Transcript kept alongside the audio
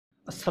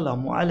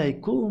আসসালামু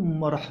আলাইকুম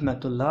ওয়া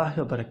রাহমাতুল্লাহি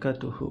ওয়া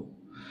বারাকাতুহু।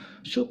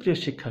 সুপ্রিয়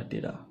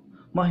শিক্ষার্থীরা,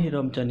 মাহে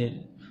রমজানের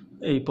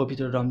এই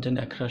পবিত্র রমজান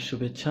একরাশ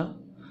শুভেচ্ছা।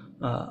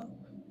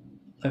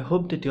 I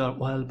hope that you are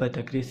well by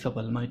the grace of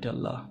Almighty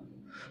আল্লাহ।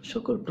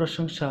 সকল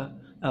প্রশংসা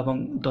এবং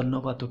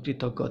ধন্যবাদ ও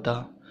কৃতজ্ঞতা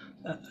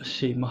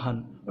সেই মহান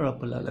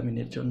রব্বুল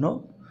আলামিনের জন্য।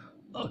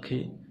 ওকে,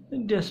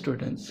 dear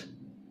students,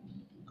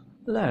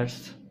 let's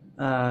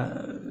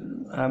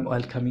I'm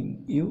welcoming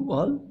you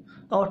all.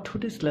 Our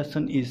today's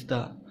lesson is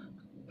the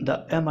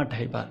Emma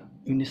Diver,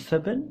 Unit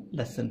 7,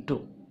 Lesson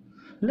 2.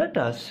 Let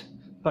us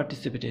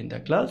participate in the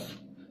class.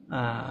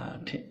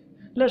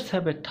 Let's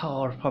have a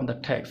tour from the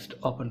text.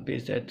 Open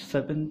page at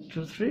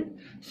 723,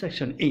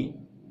 Section A.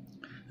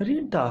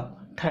 Read the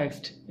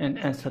text and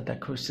answer the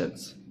questions.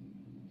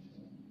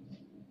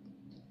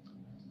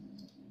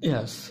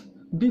 Yes,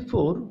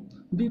 before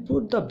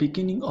the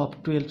beginning of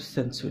 20th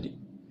century,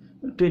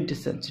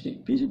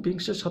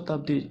 বিংশ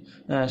শতাব্দীর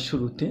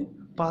শুরুতে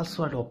pulse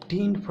war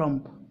obtained from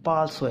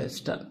pulse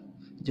oyster,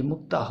 যে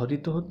মুক্তা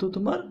আহরিত হতো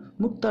তোমার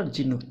মুক্তার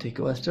ঝিনুক থেকে।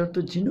 Oyster তো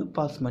ঝিনুক,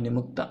 পালস মানে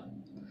মুক্তা।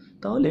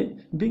 তাহলে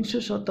বিংশ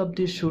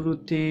শতাব্দীর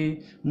শুরুতে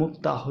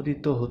মুক্তা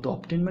আহরিত হতো,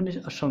 অবটেইন মানে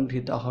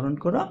সংগৃহীত, আহরণ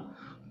করা,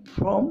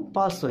 ফ্রম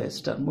পালস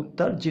ওয়েস্টার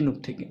মুক্তার ঝিনুক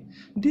থেকে।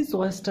 দিস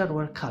ওয়েস্টার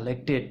ওয়ার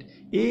কালেক্টেড,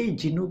 এই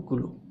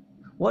ঝিনুকগুলো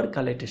ওয়ার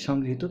কালেক্টেড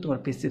সংগৃহীত, তোমার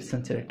প্যাসিভ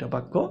সেন্সের একটা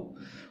বাক্য,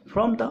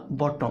 ফ্রম দ্য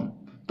বটম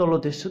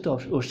তলদেশ হতে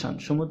ওশান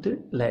সমুদ্রের,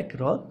 লেক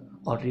হ্রদ,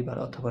 অর রিভার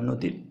অথবা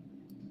নদীর।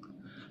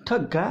 To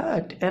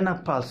get enough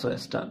pulse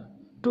oyster,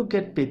 to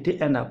get পেতে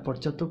এনাফ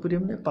পর্যাপ্ত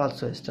পরিমাণে পালস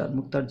ওয়েস্টার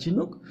মুক্তার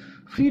ঝিনুক।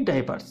 ফ্রি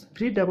ডাইভার্স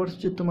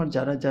হচ্ছে তোমার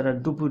যারা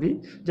ডুবুরি,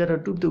 যারা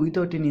ডুবতে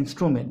without any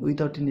instrument,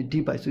 without any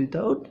device,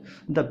 without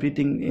the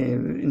breathing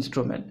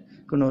instrument,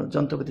 কোনো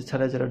যন্ত্রপাতি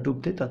ছাড়া যারা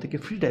ডুবতে তাদেরকে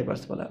ফ্রি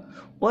ডাইভার্স বলা।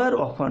 ওয়ার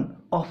অফান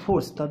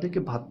অফোর্স, তাদেরকে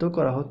বাধ্য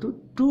করা হতো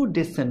টু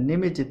ডেসেন্ড,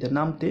 নেমে যেতে,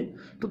 নামতে,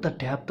 to the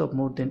depth of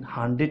more then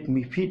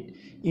 100 fit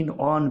in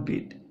one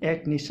breathe, এক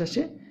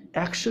নিঃশ্বাসে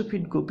 100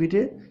 ফিট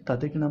গভীরে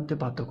তাদেরকে নামতে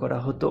বাধ্য করা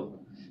হতো।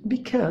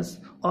 Because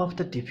of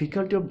the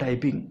difficulty of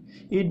diving,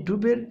 এই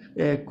ডুবের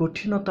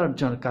কঠিনতার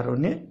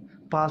কারণে,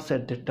 পালস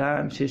অ্যাট দ্য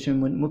টাইম, সেই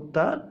সময়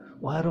মুক্তার,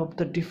 war of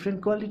the different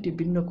quality,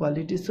 ভিন্ন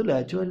কোয়ালিটি ছিল,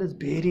 as well as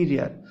very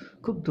rare,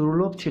 খুব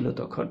দুর্লভ ছিল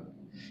তখন।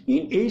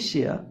 In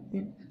Asia,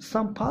 in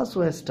some pulse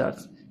ওয়েস্টার্স,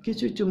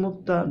 কিছু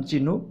মুক্তার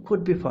ঝিনুক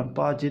কুড বি ফাউন্ড,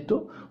 পাওয়া যেত,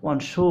 অন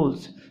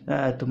শোলস,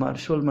 তোমার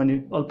শোল মানে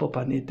অল্প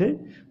পানিতে,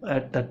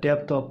 at the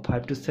depth of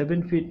 5 to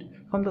 7 fit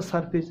from the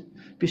surface,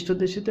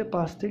 পৃষ্ঠদেশিতে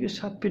 5 থেকে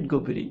 7 ফিট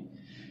গভীরে।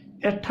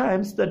 At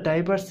times the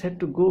divers had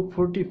to go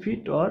 40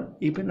 feet or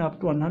even up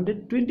to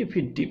 120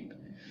 feet deep.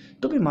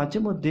 তবে মাঝে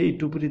মধ্যে এই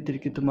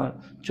ডুবুরিদেরকে তোমার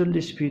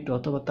 40 ফিট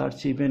অথবা তার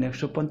চেয়ে ইভেন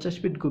 150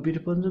 ফিট গভীর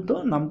পর্যন্ত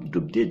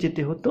ডুব দিয়ে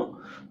যেতে হতো,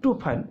 টু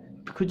ফাইন্ড,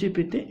 খুঁজে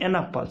পেতে,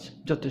 এনাফ পালস,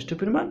 যথেষ্ট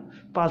পরিমাণ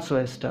পালস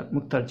ওয়েস্টার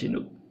মুক্তার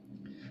ঝিনুক।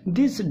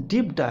 দিস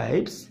ডিপ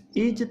ডাইভস,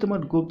 এই যে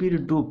তোমার গভীর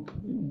ডুব,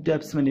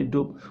 ডাইভস মানে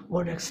ডুব,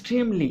 ওয়ার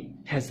এক্সট্রিমলি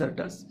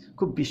হ্যাজার্ডাস,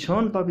 খুব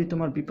ভীষণভাবে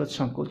তোমার বিপদ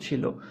সংকুল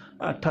ছিল,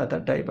 অর্থাৎ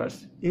ডাইভার্স,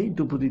 এই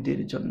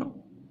ডুবুরিদের জন্য।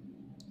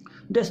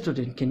 The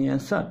student, can you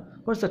answer?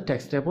 What's the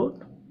text about?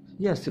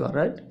 Yes, you are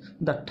right.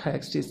 The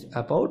text is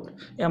about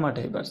Emma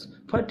divers.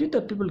 Where did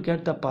the people get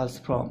the pulse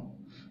from?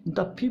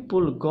 The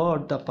people got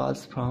the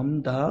pulse from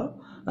the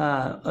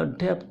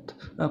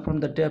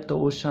depth of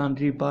ocean,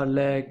 river,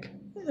 lake,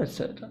 etc.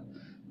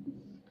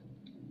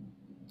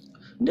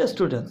 Dear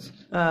students,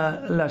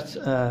 let's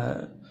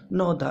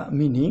know the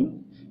meaning.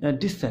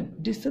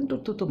 Descent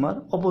অর্থ তোমার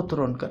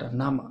অবতরণ করা,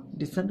 নামা।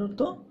 descent অর্থ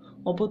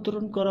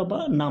অবতরণ করা বা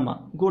নামা,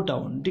 গো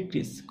ডাউন,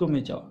 ডিক্রিজ,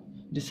 কমে যাওয়া।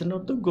 descent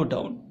অর্থ go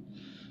down.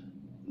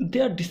 They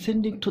R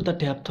descending to the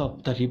depth of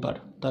the river,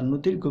 তার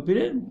নদীর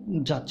গভীরে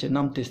যাচ্ছে,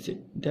 নামতেছে।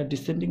 দে আর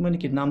ডিসেন্ডিং মানে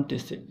কি,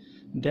 নামতেছে।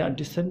 দে আর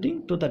descending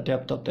to the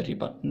depth of the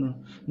river,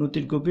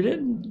 নদীর গভীরে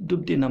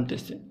ডুব দিয়ে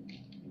নামতেছে।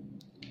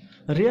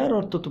 রেয়ার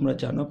অর্থ তোমরা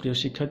জানো প্রিয়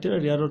শিক্ষার্থীরা,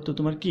 রেয়ার অর্থ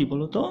তোমার কি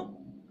বলো তো?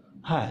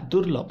 হ্যাঁ,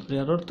 দুর্লভ।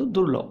 রেয়ার অর্থ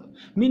দুর্লভ।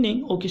 মিনিং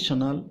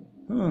ওকেশনাল,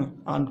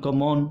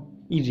 আনকমন,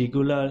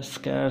 ইরেগুলার,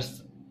 স্ক্যার্স,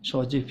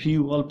 সহজে,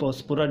 ফিউ অল্প,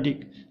 স্পোরাডিক,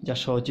 যা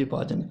সহজে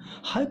পাওয়া যায় না।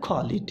 High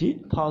quality,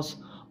 first,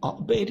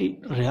 very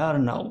rare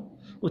নাও,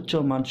 উচ্চ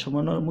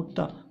মানসম্পন্ন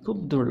মুক্তা, খুব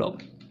দুর্লভ।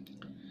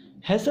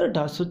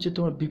 হ্যাজার্ডাস হচ্ছে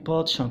তোমার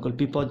বিপদ সংকুল,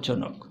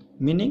 বিপজ্জনক।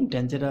 Meaning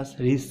dangerous,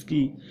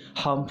 risky,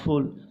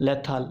 harmful,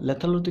 lethal.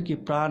 Lethal হতো কি,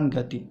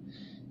 প্রাণঘাতী।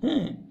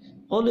 হ্যাঁ,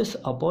 অলওয়েজ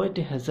অ্যাভয়েড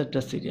এ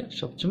হ্যাজার্ডাস এরিয়া,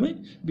 সবসময়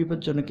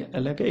বিপজ্জনক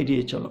এলাকা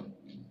এড়িয়ে চলো।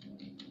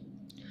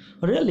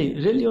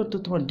 রিয়েলি অর্থ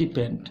তোমার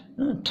depend,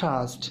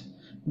 trust,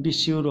 be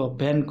sure of,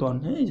 ব্যানকন।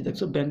 হ্যাঁ, এই যে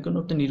দেখছো, ব্যানকন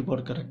অর্থ নির্ভর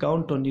করা,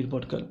 কাউন্ট অন,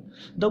 নির্ভর করা।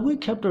 The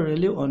week have to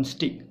really on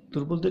stick,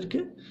 দুর্বলদেরকে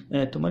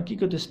তোমার কি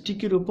করতে,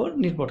 স্টিকের উপর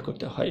নির্ভর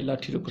করতে হয়,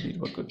 লাঠির উপর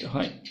নির্ভর করতে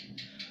হয়।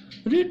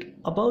 Read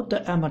about the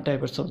Emma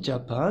divers of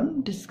Japan,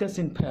 discuss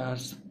in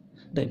pairs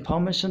the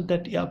information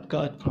that you have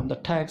got from the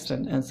text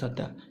and answer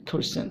the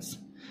questions.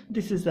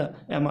 This is the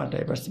Emma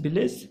divers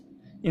village.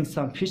 In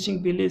some fishing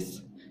village,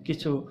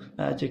 কিছু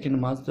যেখানে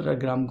মাছ ধরার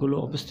গ্রামগুলো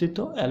অবস্থিত,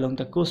 along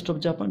the coast of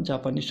Japan,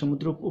 জাপানি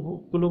সমুদ্র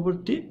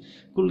উপকূলবর্তী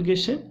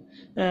কুলগেসে।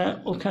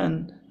 ওখান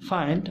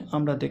find,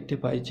 আমরা দেখতে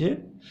পাই যে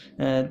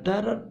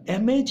There are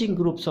amazing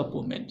groups of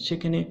women.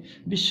 সেখানে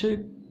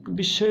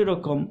বিশ্ব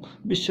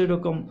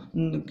রকম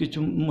কিছু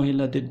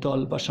মহিলাদের দল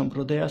বা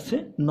সম্প্রদায় আছে,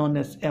 নন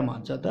এস এমা,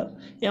 যারা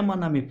এমা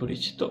নামে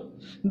পরিচিত।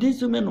 This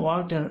women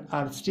work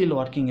R still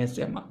working S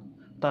এমা।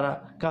 তারা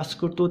কাজ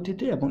করতে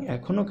অতীতে এবং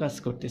এখনও কাজ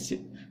করতেছে।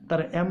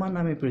 তারা এমা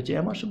নামে পরিচিত।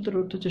 এমা শব্দের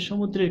অর্থ হচ্ছে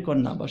সমুদ্রের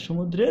কন্যা বা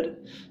সমুদ্রের।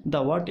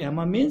 The word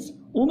Emma means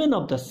women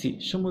of the sea,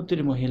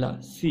 সমুদ্রের মহিলা,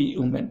 সি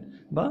উমেন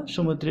বা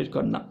সমুদ্রের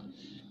কন্যা।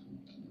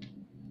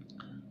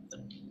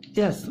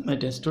 Yes, my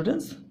dear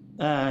students,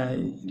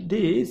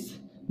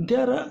 they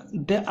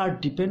are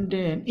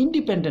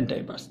independent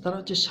divers. তারা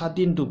হচ্ছে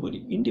স্বাধীন ডুবুরি।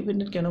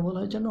 ইন্ডিপেন্ডেন্ট কেন বলা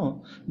হয় জানো?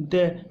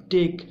 They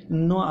take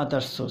no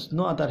other source,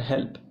 no other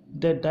help.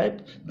 They dive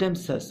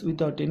themselves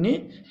without any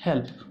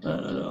help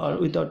or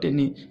without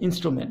any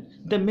instrument.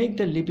 They make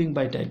their living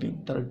by diving.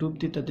 তারা ডুব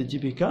দিয়ে তাদের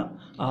জীবিকা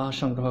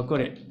সংগ্রহ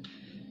করে।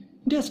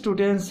 Dear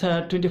students,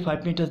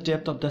 25 meters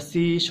depth of the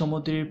sea,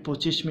 সমুদ্রের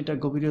 25 metre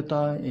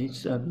গভীরতা,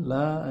 it's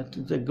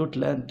a good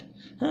length.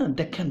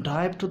 They can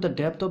dive to the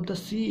depth of the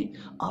sea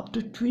up to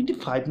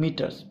 25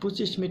 meters.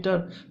 25 metre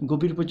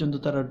গভীর পর্যন্ত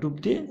তারা ডুব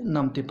দিয়ে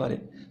নামতে পারে।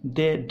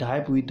 They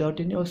dive without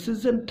any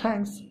oxygen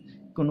tanks.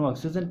 কোনো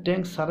অক্সিজেন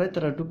ট্যাঙ্ক ছাড়াই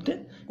তারা ডুব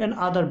দেয়। অ্যান্ড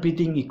আদার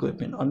ব্রিদিং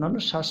ইকুইপমেন্ট, অন্যান্য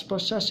শ্বাস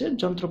প্রশ্বাসের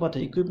যন্ত্রপাতি।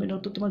 ইকুইপমেন্ট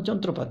হতো তোমার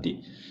যন্ত্রপাতি।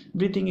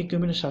 ব্রিদিং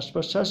ইকুইপমেন্ট শ্বাস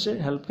প্রশ্বাসে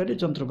হেল্পকারী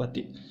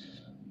যন্ত্রপাতি,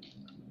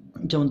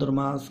 যেমন ধর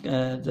mask,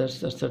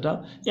 etcetera.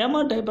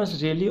 Emma diverse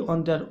really on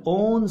their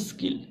own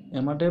skill.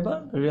 Emma driver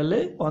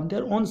really on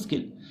their own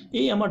skill.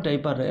 এই এমা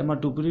ডাইভাররা, এমা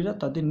ডুবুরিরা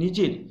তাদের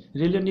নিজের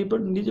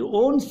নিজের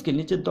ওন স্কিল,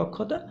 নিজের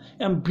দক্ষতা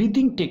এবং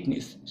ব্রিদিং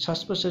টেকনিক্স, শ্বাস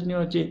প্রশ্বাস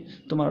নেওয়ার যে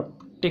তোমার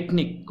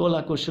টেকনিক,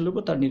 কলা কৌশলের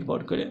উপর তার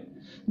নির্ভর করে।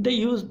 দে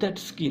ইউজ দ্যাট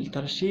স্কিল,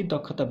 তারা সেই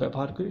দক্ষতা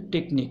ব্যবহার করে,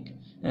 টেকনিক,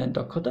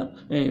 দক্ষতা,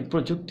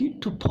 প্রযুক্তি,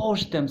 to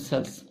force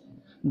themselves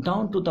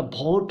down to the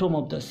bottom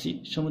of the sea,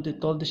 সমুদ্রের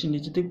তলদেশে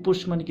নিজেদের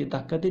পুষ্মানিকে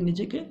ধাক্কা দিয়ে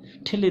নিজেকে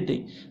ঠেলে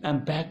দেয়। And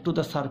back to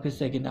the surface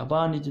again,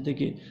 আবার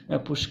নিজেদেরকে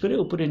পুশ করে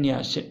উপরে নিয়ে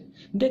আসে।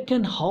 They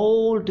can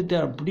hold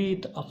there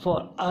breathe for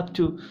up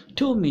to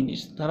 2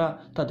 minutes, তারা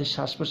তাদের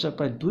শ্বাস প্রশ্বাস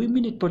প্রায় 2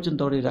 মিনিট পর্যন্ত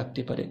ধরে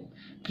রাখতে পারে।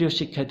 প্রিয়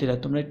শিক্ষার্থীরা,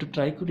 তোমরা একটু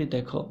ট্রাই করে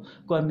দেখো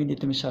কয় মিনিট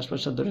তুমি শ্বাস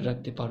প্রশ্বাস ধরে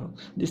রাখতে পারো।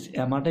 This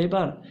Emma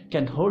driver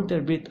can hold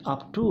there breathe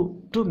up to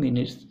 2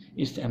 minutes.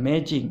 It's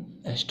amazing,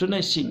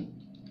 অ্যাস্টোনিশিং।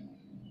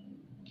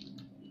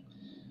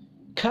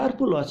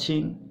 Careful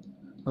watching,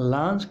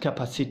 lungs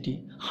capacity,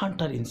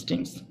 hunter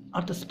instincts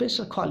are the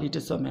special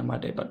qualities of Emma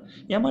driver.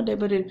 এমা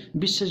ডাইভারের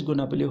বিশেষ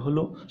গুণাবলী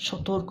হলো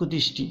সতর্ক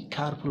দৃষ্টি,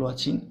 কেয়ারফুল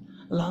ওয়াচিং,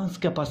 লাংস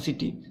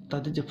ক্যাপাসিটি,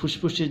 তাদের যে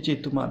ফুসফুসের যে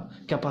তোমার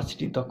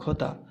ক্যাপাসিটি,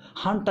 দক্ষতা,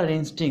 হান্টার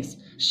ইনস্টিংস,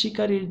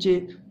 শিকারীর যে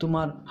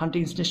তোমার হান্টিং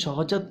ইনস্টিংস,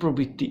 সহজাত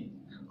প্রবৃত্তি,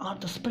 are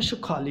the special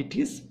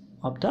qualities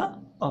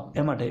of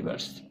Emma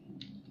diverse.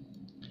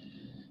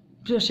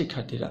 প্রিয়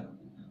শিক্ষার্থীরা,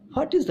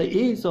 what is the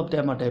age of the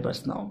Emma diverse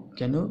now?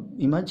 Can you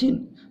imagine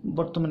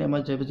বর্তমানে এমা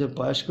ডাইভার্সের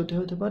বয়স কত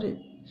হতে পারে?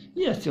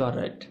 Yes, you R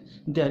right.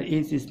 Their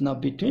age is now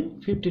between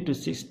 50 to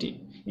 60.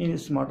 In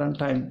this modern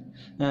time,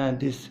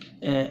 this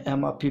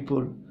Emma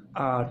people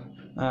are,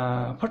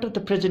 what are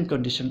the present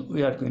condition?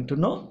 We are going to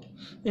know.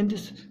 In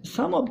this,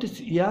 some of these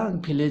young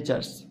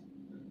villagers,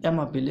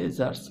 Emma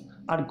villagers,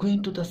 are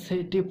going to the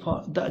city for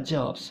the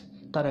jobs.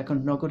 তারা এখন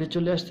নগরে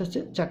চলে আসতেছে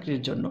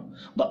চাকরির জন্য।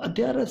 বা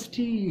দেয়ার আর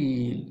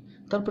still,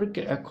 তারপরে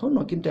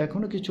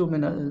এখনো কিছু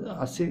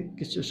আছে,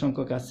 কিছু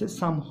সংখ্যক আছে,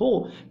 সাম হো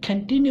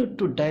continue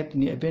to dive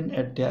even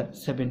at there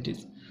 70s।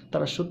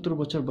 তারা 70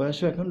 বছর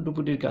বয়সেও এখন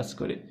ডুবুরির কাজ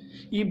করে।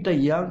 If the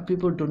young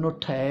people do not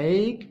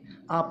take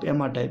up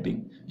Emma diving,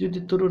 যদি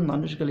তরুণ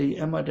মানুষগুলো এই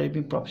এমা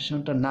ডাইভিং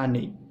প্রফেশনটা না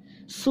নেই,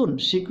 সুন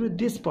শীঘ্রই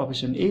দিস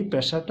প্রফেশন, এই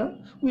পেশাটা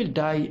উইল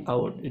ডাই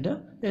আউট, এটা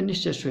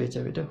নিঃশেষ হয়ে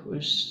যাবে, এটা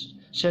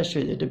শেষ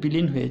হয়ে যাবে, এটা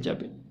বিলীন হয়ে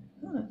যাবে।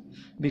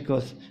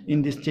 Because in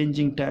this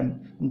changing time,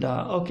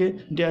 okay,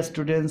 dear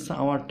students,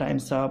 our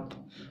time's up.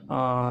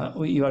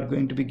 You are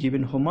going to be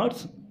given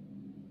homeworks.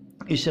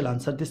 You shall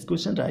answer this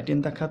question, write in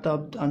the khata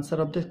of the answer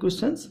of the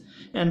questions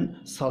and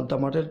solve the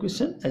model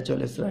question, as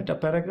well as write a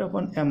paragraph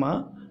on Emma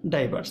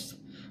divers.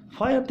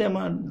 Why are the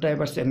Emma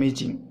divers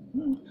amazing?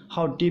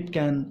 How deep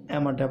can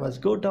Emma divers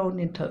go down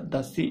into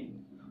the sea?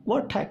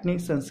 What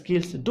techniques and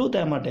skills do the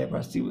Emma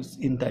divers use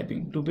in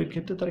diving? ডুবের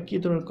ক্ষেত্রে তারা কি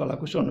ধরনের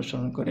কলাকৌশল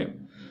অনুসরণ করে?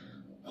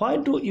 Why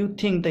do you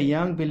think the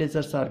young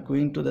villagers are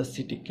going to the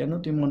city? কেন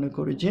তুমি মনে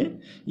করো যে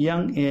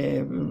young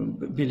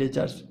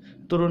villagers,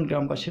 তরুণ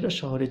গ্রামবাসীরা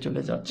শহরে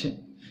চলে যাচ্ছে?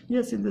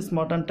 Yes, in this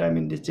modern time,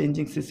 in this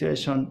changing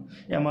situation,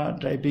 Emma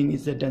driving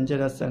is a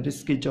dangerous and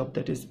risky job.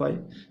 That is why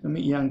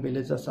young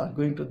villagers are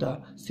going to the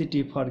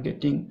city for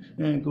getting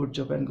good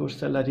job and good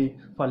salary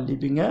for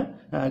living a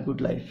good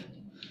life.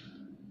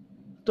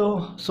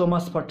 So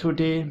much for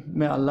today.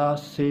 May Allah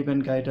save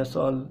and guide us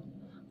all.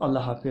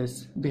 Allah Hafiz.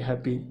 Be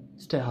happy.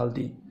 Stay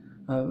healthy.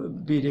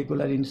 Be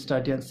regular in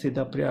study and say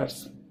the prayers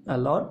a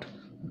lot.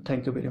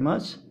 Thank you very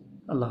much.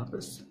 Allah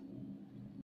Hafiz.